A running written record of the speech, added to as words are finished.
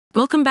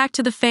Welcome back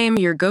to The Fame,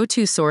 your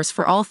go-to source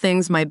for all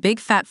things My Big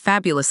Fat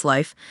Fabulous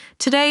Life.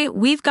 Today,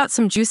 we've got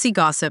some juicy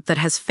gossip that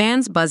has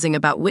fans buzzing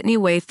about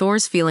Whitney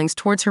Thore's feelings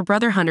towards her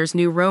brother Hunter's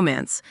new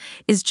romance.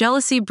 Is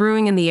jealousy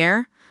brewing in the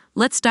air?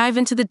 Let's dive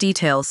into the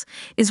details.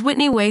 Is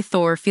Whitney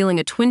Thore feeling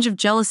a twinge of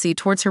jealousy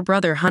towards her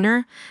brother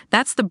Hunter?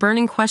 That's the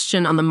burning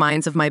question on the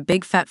minds of My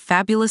Big Fat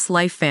Fabulous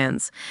Life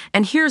fans.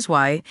 And here's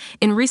why.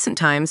 In recent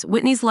times,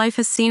 Whitney's life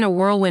has seen a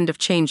whirlwind of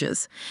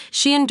changes.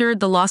 She endured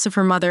the loss of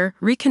her mother,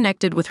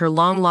 reconnected with her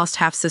long-lost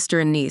half-sister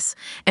and niece,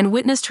 and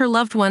witnessed her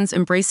loved ones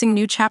embracing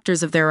new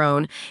chapters of their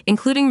own,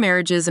 including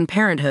marriages and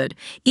parenthood.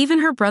 Even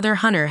her brother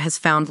Hunter has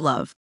found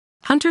love.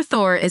 Hunter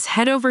Thore is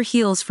head over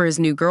heels for his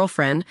new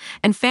girlfriend,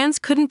 and fans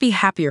couldn't be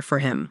happier for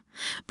him.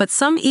 But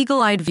some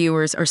eagle-eyed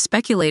viewers are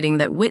speculating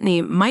that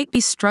Whitney might be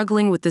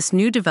struggling with this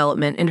new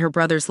development in her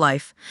brother's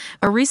life.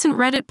 A recent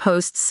Reddit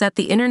post set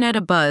the internet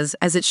abuzz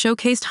as it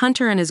showcased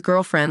Hunter and his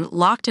girlfriend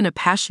locked in a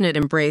passionate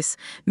embrace,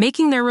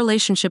 making their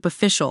relationship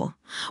official.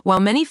 While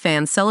many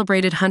fans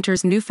celebrated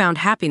Hunter's newfound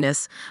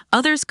happiness,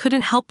 others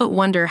couldn't help but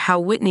wonder how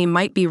Whitney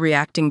might be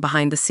reacting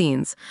behind the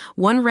scenes.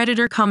 One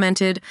Redditor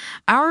commented,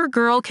 "Our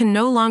girl can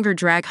no longer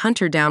drag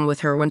Hunter down with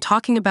her when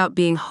talking about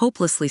being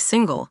hopelessly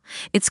single.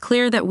 It's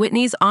clear that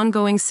Whitney's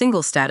ongoing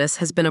single status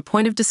has been a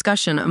point of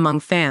discussion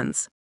among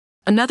fans."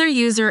 Another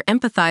user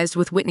empathized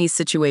with Whitney's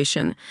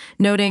situation,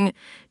 noting,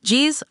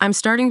 "Geez, I'm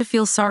starting to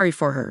feel sorry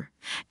for her.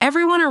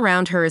 Everyone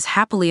around her is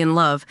happily in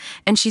love,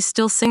 and she's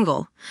still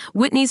single.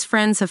 Whitney's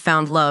friends have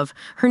found love,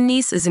 her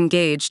niece is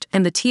engaged,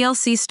 and the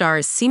TLC star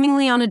is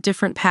seemingly on a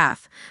different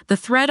path." The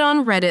thread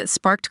on Reddit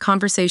sparked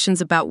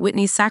conversations about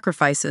Whitney's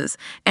sacrifices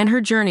and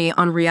her journey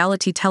on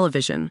reality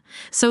television.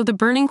 So the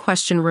burning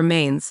question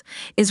remains,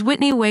 is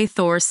Whitney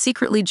Thore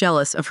secretly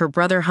jealous of her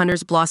brother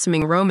Hunter's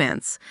blossoming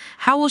romance?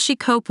 How will she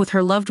cope with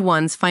her loved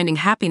ones finding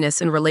happiness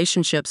in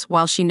relationships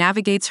while she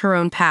navigates her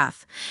own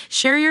path?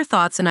 Share your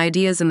thoughts and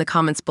ideas in the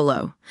comments below.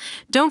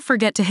 Don't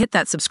forget to hit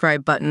that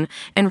subscribe button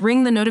and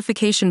ring the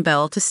notification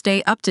bell to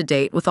stay up to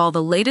date with all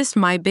the latest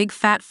My Big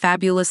Fat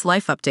Fabulous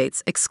Life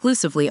updates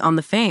exclusively on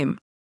The Fame.